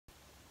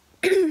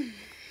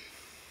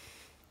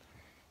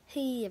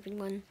Hey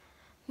everyone,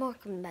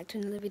 welcome back to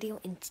another video,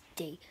 and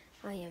today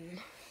I am,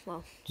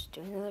 just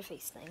doing another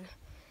face thing.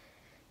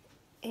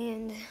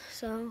 And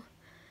so,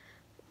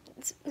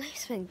 it's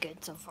been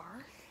good so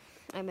far.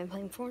 I've been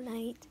playing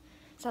Fortnite.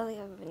 Sadly,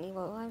 I haven't been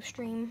able to live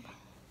stream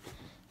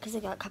because I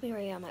got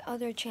copyrighted on my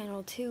other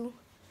channel too.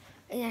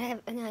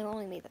 And I've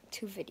only made like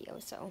 2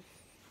 videos, so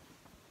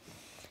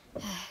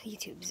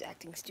YouTube's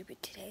acting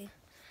stupid today.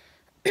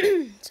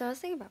 So I was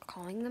thinking about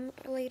calling them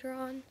later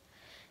on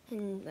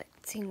and like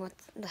seeing what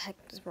the heck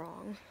is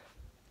wrong.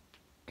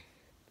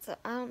 So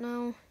I don't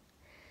know.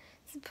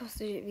 It's supposed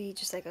to be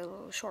just like a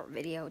little short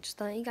video, just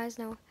to let you guys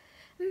know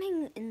I'm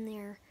hanging in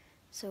there.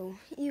 So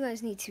you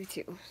guys need to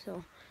too.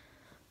 So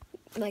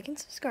like and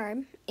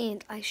subscribe,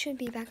 and I should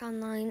be back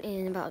online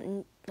in about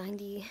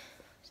 90,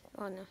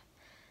 oh no,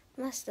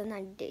 less than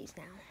 90 days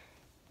now.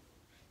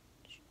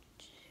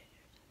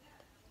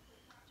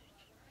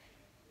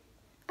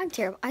 I'm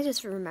terrible. I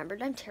just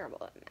remembered I'm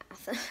terrible at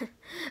math.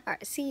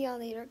 Alright, see y'all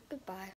later. Goodbye.